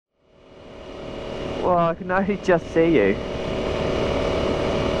Well, I can only just see you.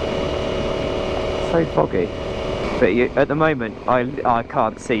 So foggy. But at the moment, I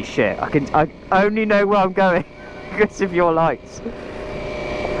can't see shit. I only know where I'm going because of your lights.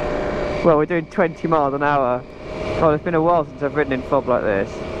 Well, we're doing 20 miles an hour. God, it's been a while since I've ridden in fog like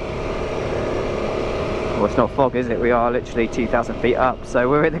this. Well, it's not fog, is it? We are literally 2,000 feet up, so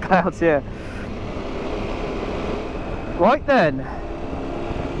we're in the clouds here. Right then,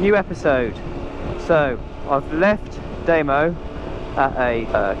 new episode. So, I've left Damo at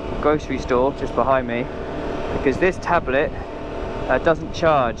a grocery store just behind me because this tablet doesn't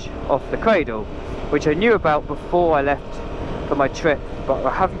charge off the cradle, which I knew about before I left for my trip, but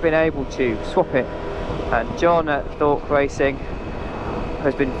I haven't been able to swap it. And John at Thorpe Racing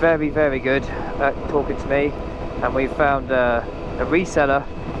has been very, very good at talking to me, and we've found a reseller,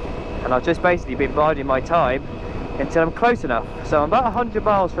 and I've just basically been biding my time until I'm close enough. So I'm about 100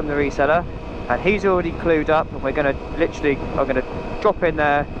 miles from the reseller, and he's already clued up, and we're going to I'm going to drop in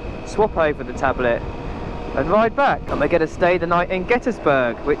there, swap over the tablet and ride back, and we're going to stay the night in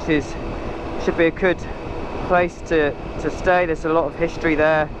Gettysburg, which should be a good place to stay. There's a lot of history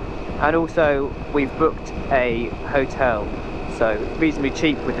there, and also we've booked a hotel, so reasonably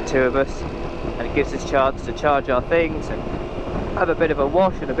cheap with the two of us, and it gives us a chance to charge our things and have a bit of a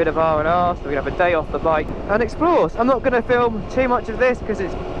wash and a bit of R&R, so we can have a day off the bike and explore. So I'm not going to film too much of this because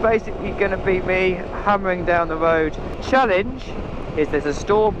it's basically going to be me hammering down the road. Challenge is there's a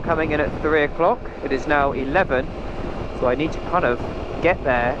storm coming in at 3 o'clock. It is now 11, so I need to kind of get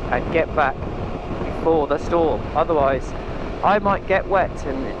there and get back before the storm, otherwise I might get wet,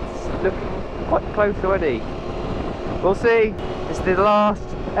 and it's looking quite close already. We'll see. It's the last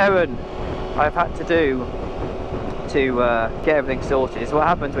errand I've had to do to get everything sorted. It's what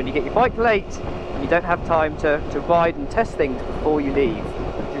happens when you get your bike late and you don't have time to ride and test things before you leave.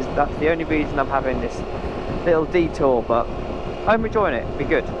 That's the only reason I'm having this little detour, but I'm enjoying it. It'll be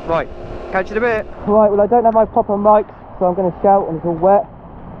good. Right, catch you in a bit. Right, well I don't have my proper mic, so I'm going to shout and it's all wet,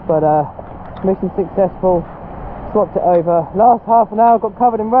 but mission successful. Swapped it over. Last half an hour got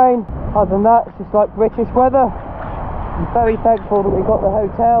covered in rain. Other than that, it's just like British weather. I'm very thankful that we got the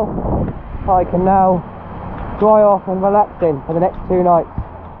hotel. I can now dry off and relax in for the next 2 nights.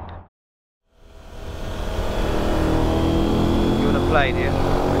 You want to play, do you?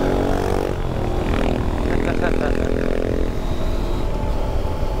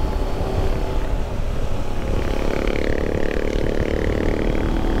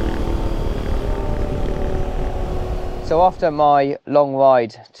 So after my long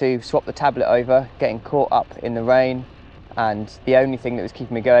ride to swap the tablet over, getting caught up in the rain, and the only thing that was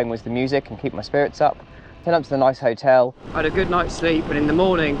keeping me going was the music and keep my spirits up, turned up to the nice hotel. I had a good night's sleep, and in the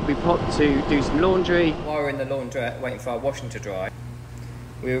morning we popped to do some laundry. While we were in the laundrette waiting for our washing to dry,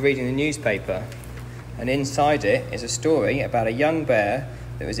 we were reading the newspaper, and inside it is a story about a young bear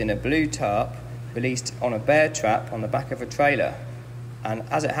that was in a blue tarp released on a bear trap on the back of a trailer. And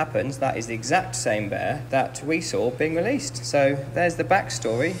as it happens, that is the exact same bear that we saw being released. So there's the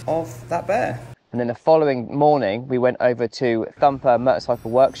backstory of that bear. And then the following morning, we went over to Thumper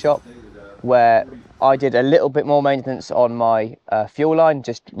Motorcycle Workshop, where I did a little bit more maintenance on my fuel line,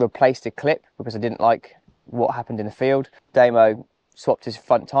 just replaced a clip because I didn't like what happened in the field. Damo swapped his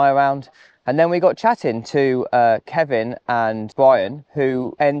front tyre around. And then we got chatting to Kevin and Brian,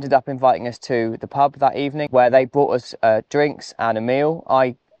 who ended up inviting us to the pub that evening, where they brought us drinks and a meal.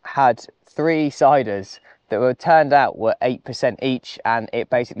 I had 3 ciders that turned out were 8% each, and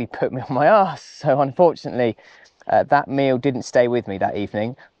it basically put me on my arse. So unfortunately, that meal didn't stay with me that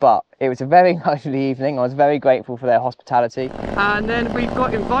evening, but it was a very lively evening. I was very grateful for their hospitality. And then we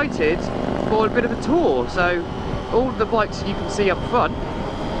got invited for a bit of a tour. So all the bikes you can see up front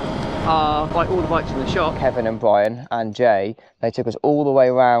are like all the bikes in the shop. Kevin and Brian and Jay, they took us all the way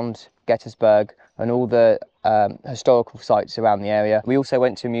around Gettysburg and all the historical sites around the area. We also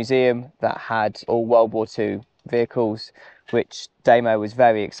went to a museum that had all World War II vehicles, which Damo was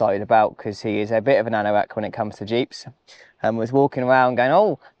very excited about because he is a bit of an anorak when it comes to Jeeps, and was walking around going,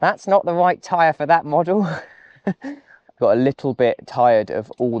 oh, that's not the right tyre for that model. Got a little bit tired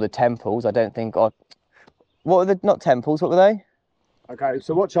of all the temples. I don't think, what were the, not temples, what were they? Okay,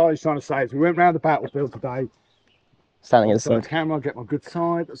 so what Charlie's trying to say is we went round the battlefield today. Standing at the side. Camera, get my good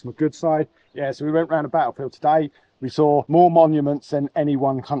side, that's my good side. Yeah, so we went round the battlefield today. We saw more monuments than any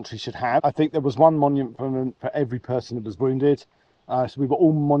one country should have. I think there was one monument for every person that was wounded. So we were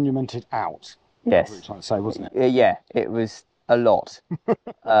all monumented out. Yes. That's what you're trying to say, wasn't it? Yeah, it was a lot.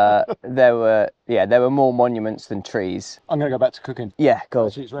 There were more monuments than trees. I'm going to go back to cooking. Yeah, go.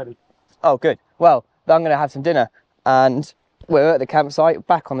 She's ready. Oh, good. Well, I'm going to have some dinner, and we're at the campsite,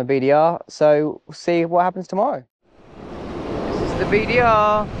 back on the BDR, so we'll see what happens tomorrow. This is the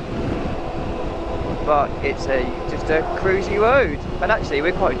BDR, but it's just a cruisy road, and actually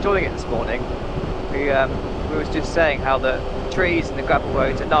we're quite enjoying it this morning. We was just saying how the trees and the gravel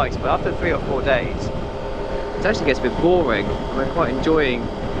roads are nice, but after 3 or 4 days it actually gets a bit boring. We're quite enjoying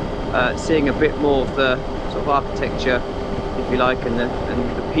seeing a bit more of the sort of architecture, if you like, and the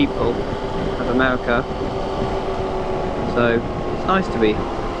people of America. So it's nice to be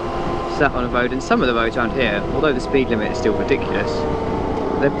sat on a road, and some of the roads around here, although the speed limit is still ridiculous,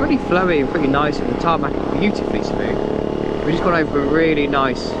 they're pretty flowy and pretty nice, and the tarmac is beautifully smooth. We've just gone over a really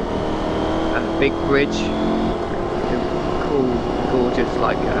nice big bridge, cool, gorgeous,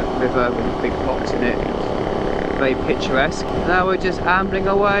 like a river with big rocks in it. It's very picturesque. Now we're just ambling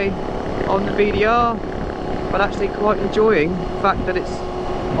away on the BDR, but actually quite enjoying the fact that it's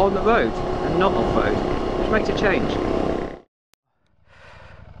on the road and not off-road, which makes a change.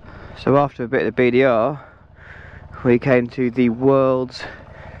 So after a bit of the BDR, we came to the world's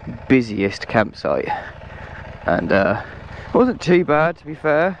busiest campsite, and it wasn't too bad, to be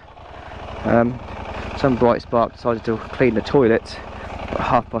fair. Some bright spark decided to clean the toilets at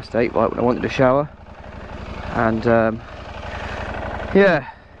 8:30, right when I wanted to shower, and yeah,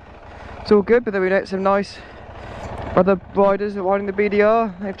 it's all good. But then we met some nice other riders that are riding the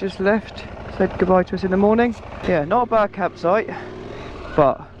BDR. They've just left, said goodbye to us in the morning. Yeah, not a bad campsite,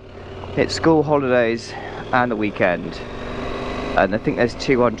 but it's school holidays and the weekend, and I think there's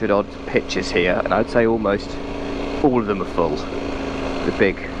 200 odd pitches here, and I'd say almost all of them are full. The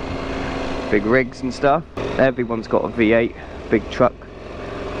big rigs and stuff. Everyone's got a V8 big truck,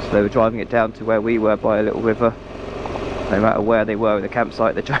 so they were driving it down to where we were by a little river. No matter where they were in the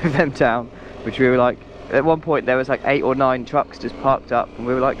campsite, they drove them down, which we were like, at one point there was like 8 or 9 trucks just parked up, and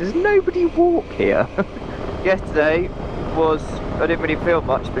we were like, does nobody walk here? Yesterday I didn't really feel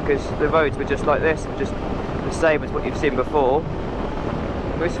much because the roads were just like this, just the same as what you've seen before.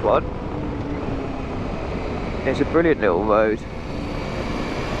 This one is a brilliant little road.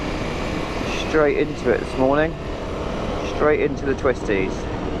 Straight into it this morning, straight into the twisties.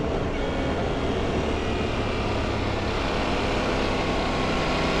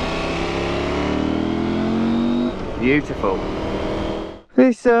 Beautiful.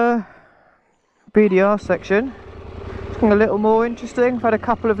 This BDR section is getting a little more interesting. I've had a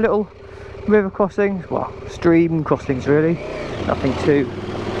couple of little river crossings, well, stream crossings really. Nothing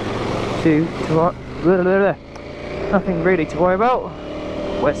nothing really to worry about.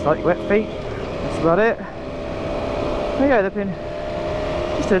 Slightly wet feet. That's about it. But yeah, they've been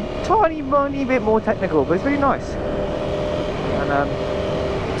just a tiny bit more technical, but it's really nice. And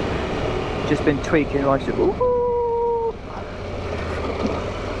just been tweaking my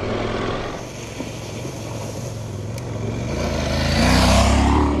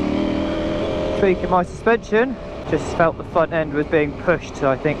tweaking my suspension. Just felt the front end was being pushed,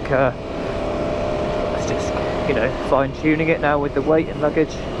 so I think it's just, you know, fine tuning it now with the weight and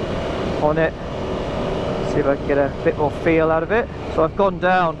luggage on it. See if I can get a bit more feel out of it. So I've gone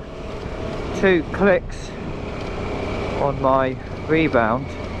down 2 clicks on my rebound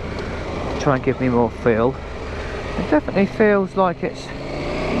to try and give me more feel. It definitely feels like it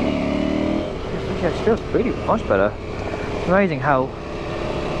feels really much better. It's amazing how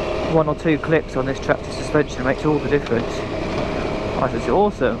 1 or 2 clips on this tractor suspension makes all the difference. This is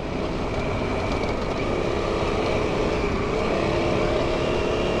awesome.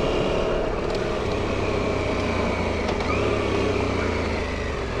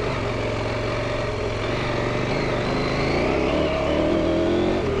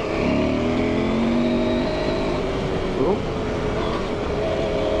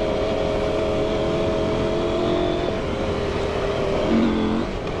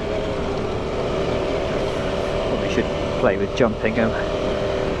 Play with jumping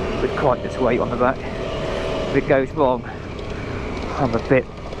with quite this weight on the back. If it goes wrong, I'm a bit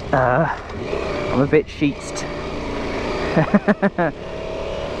sheetsed.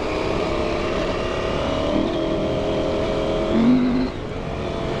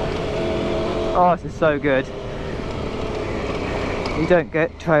 Oh, this is so good. You don't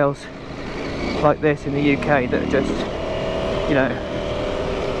get trails like this in the UK that are just, you know,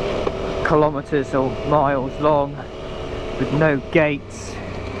 kilometres or miles long, with no gates.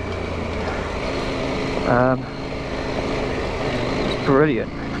 It's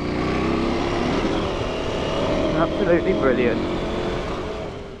brilliant. Absolutely brilliant.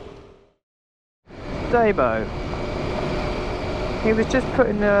 Damo. He was just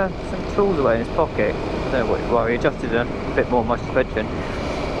putting some tools away in his pocket. I don't know what it was. He adjusted a bit more of my suspension.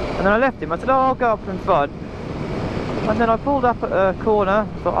 And then I left him. I said, oh, I'll go up in front. And then I pulled up at a corner,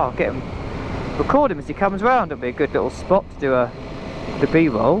 thought, oh, I'll get him, record him as he comes round. It'll be a good little spot to do the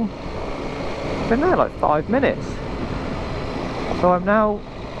B-roll. Been there like 5 minutes. So I'm now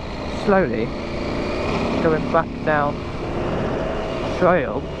slowly going back down the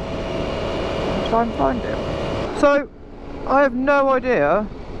trail and try and find him. So I have no idea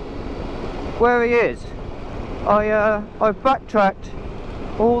where he is. I've backtracked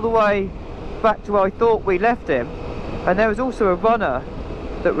all the way back to where I thought we left him, and there was also a runner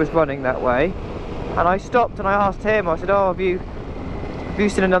that was running that way, and I stopped and I asked him, I said, oh, have you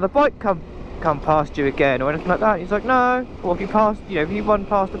seen another bike come past you again or anything like that? And he's like, no. Or have you passed, you know, have you run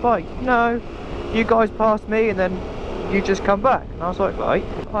past the bike? No, you guys passed me and then you just come back. And I was like, right.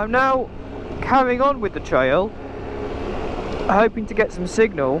 I'm now carrying on with the trail, hoping to get some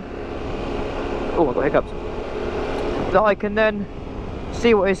signal. Oh, I got hiccups. That I can then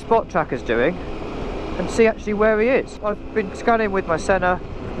see what his spot tracker's doing and see actually where he is. I've been scanning with my Senna,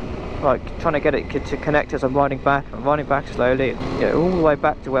 like trying to get it to connect as I'm riding back. I'm riding back slowly, you know, all the way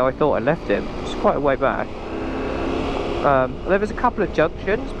back to where I thought I left him. It's quite a way back. There was a couple of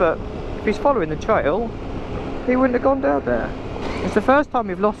junctions, but if he's following the trail, he wouldn't have gone down there. It's the first time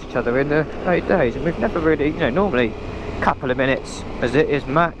we've lost each other in the 8 days, and we've never really, you know, normally a couple of minutes as it is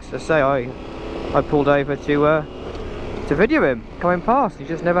max. I say I pulled over to video him coming past. He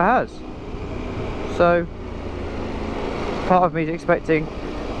just never has. So part of me is expecting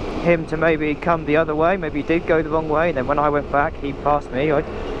him to maybe come the other way. Maybe he did go the wrong way, and then when I went back he passed me. I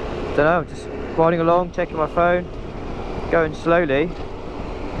don't know, just riding along, checking my phone, going slowly,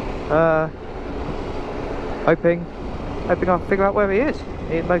 hoping I'll figure out where he is.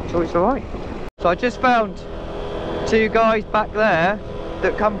 He'd make sure it's alright. So I just found 2 guys back there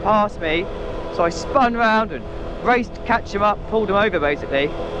that come past me, so I spun round and raced to catch him up, pulled him over basically,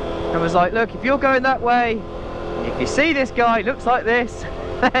 and was like, look, if you're going that way, if you see this guy looks like this,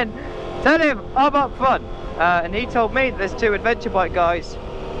 then tell him I'm up front. And he told me that there's 2 adventure bike guys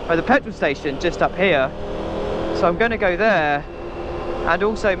at the petrol station just up here, so I'm going to go there, and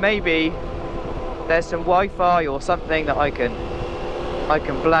also maybe there's some Wi-Fi or something that I can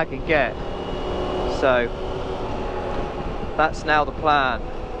flag and get. So that's now the plan.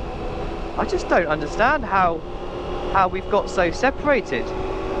 I just don't understand how we've got so separated,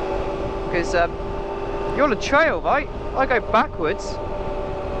 because you're on a trail, right? I go backwards,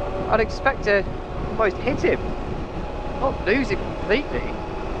 I'd expect to almost hit him, not lose him completely.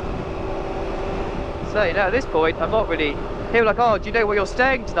 So, you know, at this point I'm not really, he was like, oh, do you know where you're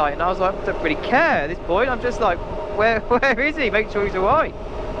staying tonight? And I was like, I don't really care at this point. I'm just like, where is he? Make sure he's alright.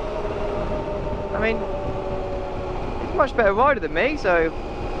 I mean, he's a much better rider than me, so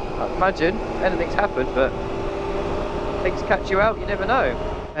I imagine anything's happened, but things catch you out, you never know.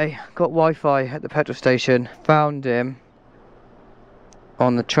 Hey, got Wi-Fi at the petrol station, found him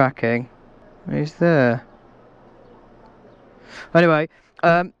on the tracking. He's there. Anyway,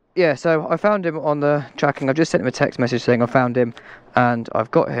 yeah, so I found him on the tracking. I've just sent him a text message saying I found him, and I've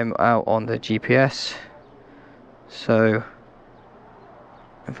got him out on the GPS. So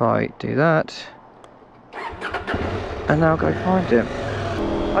if I do that and now go find him,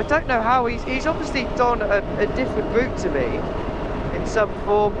 I don't know how he's obviously done a different route to me in some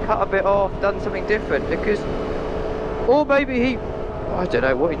form, cut a bit off, done something different, because, or maybe I don't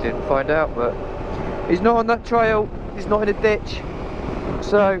know what he did, find out, but he's not on that trail, he's not in a ditch,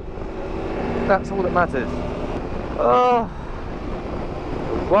 so that's all that matters. Oh,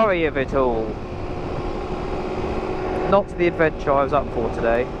 the worry of it all. Not the adventure I was up for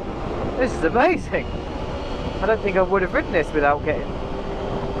today. This is amazing. I don't think I would have ridden this without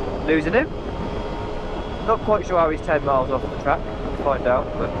losing him. Not quite sure how he's 10 miles off the track, we'll find out,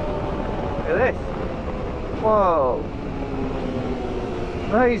 but look at this. Whoa.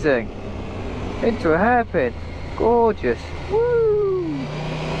 Amazing. Into a hairpin. Gorgeous. Woo!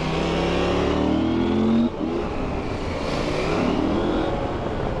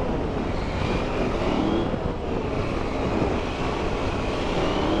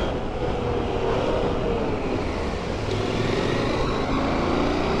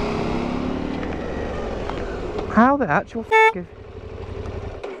 How the actual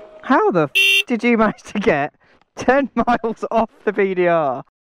how the did you manage to get 10 miles off the BDR?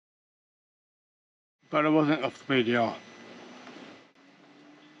 But I wasn't off the BDR.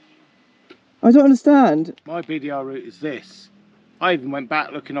 I don't understand. My BDR route is this. I even went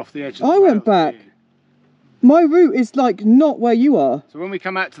back looking off the edge of the I trail went back. My route is like not where you are. So when we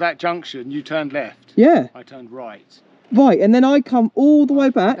come out to that junction, you turned left. Yeah. I turned right. Right, and then I come all the way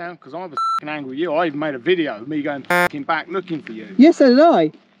back. Because I was f***ing angry with you. I even made a video of me going f***ing back looking for you. Yes, so did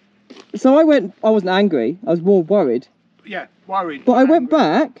I. So I wasn't angry, I was more worried. Yeah, worried. But I went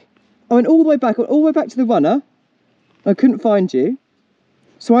back, I went all the way back, to the runner. I couldn't find you.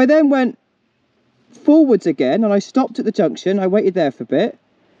 So I then went forwards again and I stopped at the junction. I waited there for a bit.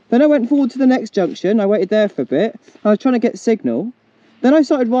 Then I went forward to the next junction. I waited there for a bit. I was trying to get signal. Then I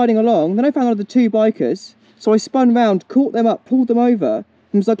started riding along. Then I found another 2 bikers. So I spun round, caught them up, pulled them over.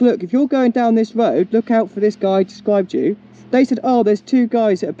 And was like, look, if you're going down this road, look out for this guy I described you. They said, oh, there's 2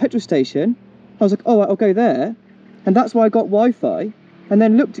 guys at a petrol station. I was like, oh, I'll go there. And that's why I got Wi-Fi. And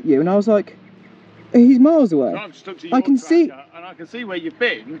then looked at you and I was like, he's miles away. I've just looked at your I can see, and I can see where you've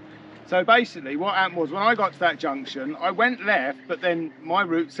been. So basically what happened was when I got to that junction, I went left, but then my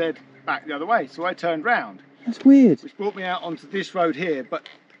route said back the other way. So I turned round. That's weird. Which brought me out onto this road here, but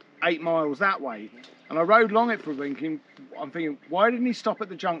 8 miles that way. And I rode along it for a bit. I'm thinking, why didn't he stop at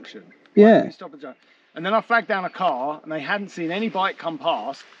the junction? Why didn't he stop at the junction? And then I flagged down a car and they hadn't seen any bike come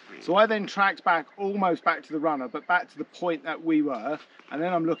past. So I then tracked back, almost back to the runner, but back to the point that we were. And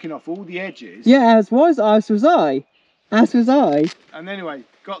then I'm looking off all the edges. Yeah, as was I. And anyway,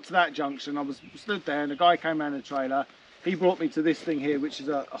 got to that junction. I was stood there and a guy came around the trailer. He brought me to this thing here, which is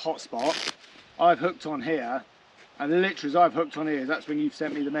a hot spot. I've hooked on here. And literally as I've hooked on here, that's when you've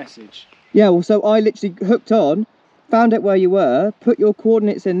sent me the message. Yeah, well, so I literally hooked on, found out where you were, put your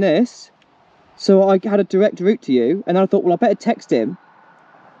coordinates in this. So I had a direct route to you. And then I thought, well, I better text him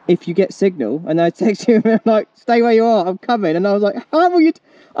if you get signal. And I text him and I'm like, stay where you are, I'm coming. And I was like, how will you...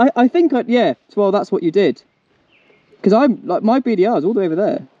 I think, yeah, well, that's what you did. Because I'm, like, my BDR is all the way over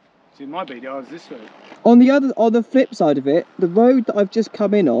there. See, my BDR is this way. On the flip side of it, the road that I've just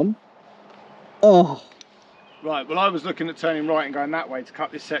come in on, oh. Right, well, I was looking at turning right and going that way to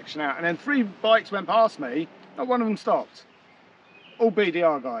cut this section out. And then 3 bikes went past me, not one of them stopped. All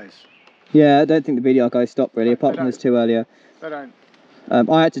BDR guys. Yeah, I don't think the BDR guys stopped really, apart from those 2 earlier. They don't.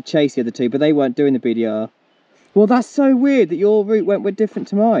 I had to chase the other 2, but they weren't doing the BDR. Well, that's so weird that your route went different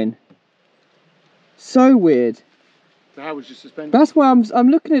to mine. So weird. So how was your suspension? That's why I'm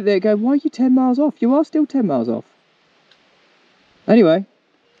looking at it going, why are you 10 miles off? You are still 10 miles off. Anyway.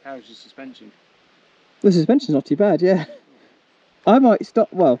 How was your suspension? The suspension's not too bad, yeah. I might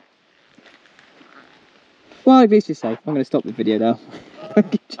stop, well, at least you're safe. I'm going to stop the video now.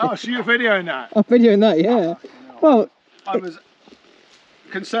 Oh, so you're videoing that? I'm videoing that, yeah. Well, I was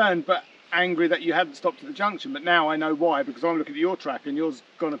concerned but angry that you hadn't stopped at the junction, but now I know why, because I'm looking at your track and yours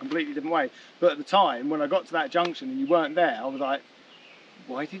gone a completely different way. But at the time when I got to that junction and you weren't there, I was like,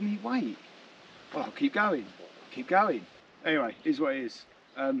 why didn't he wait? Well, I'll keep going, anyway, is what it is.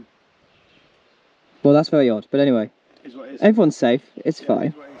 Well, that's very odd, but anyway, is what it is. Everyone's safe, it's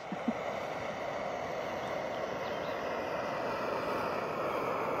fine.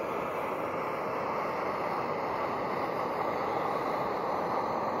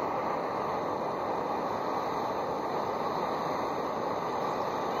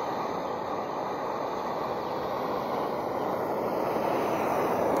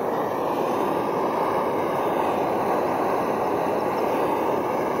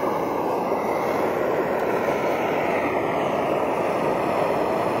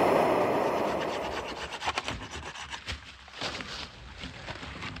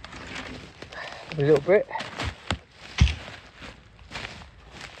 A little bit.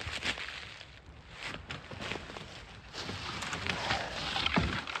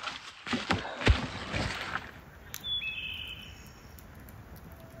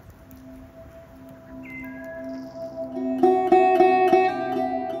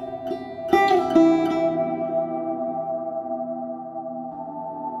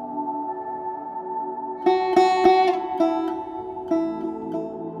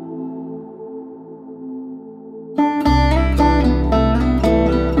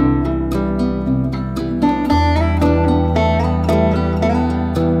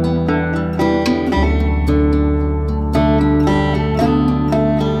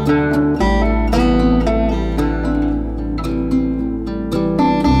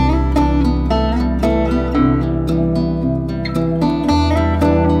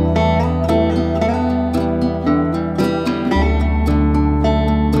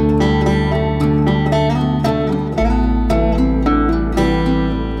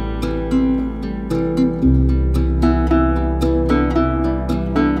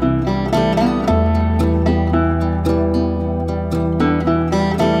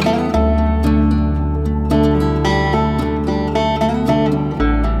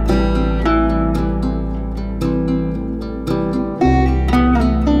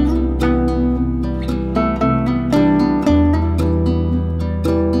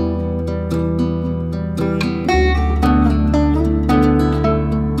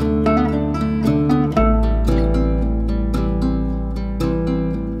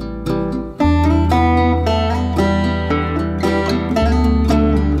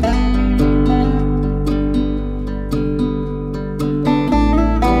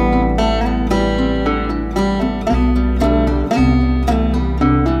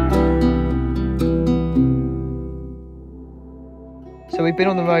 we've been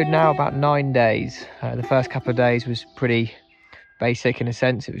on the road now about 9 days. The first couple of days was pretty basic in a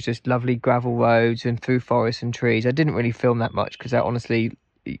sense. It was just lovely gravel roads and through forests and trees. I didn't really film that much because honestly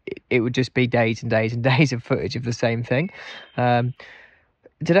it would just be days and days and days of footage of the same thing.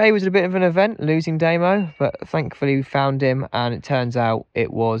 Today was a bit of an event, losing Damo, but thankfully we found him, and it turns out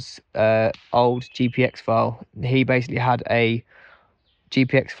it was old GPX file. He basically had a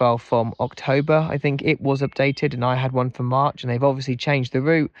GPX file from October, I think it was updated, and I had one from March, and they've obviously changed the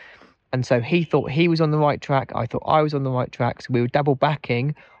route. And so he thought he was on the right track, I thought I was on the right track, so we were double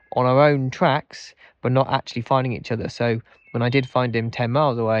backing on our own tracks, but not actually finding each other. So when I did find him 10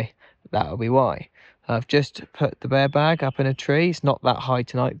 miles away, that'll be why. I've just put the bear bag up in a tree. It's not that high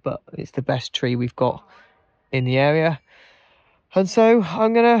tonight, but it's the best tree we've got in the area. And so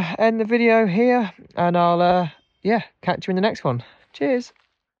I'm going to end the video here, and I'll, catch you in the next one. Cheers.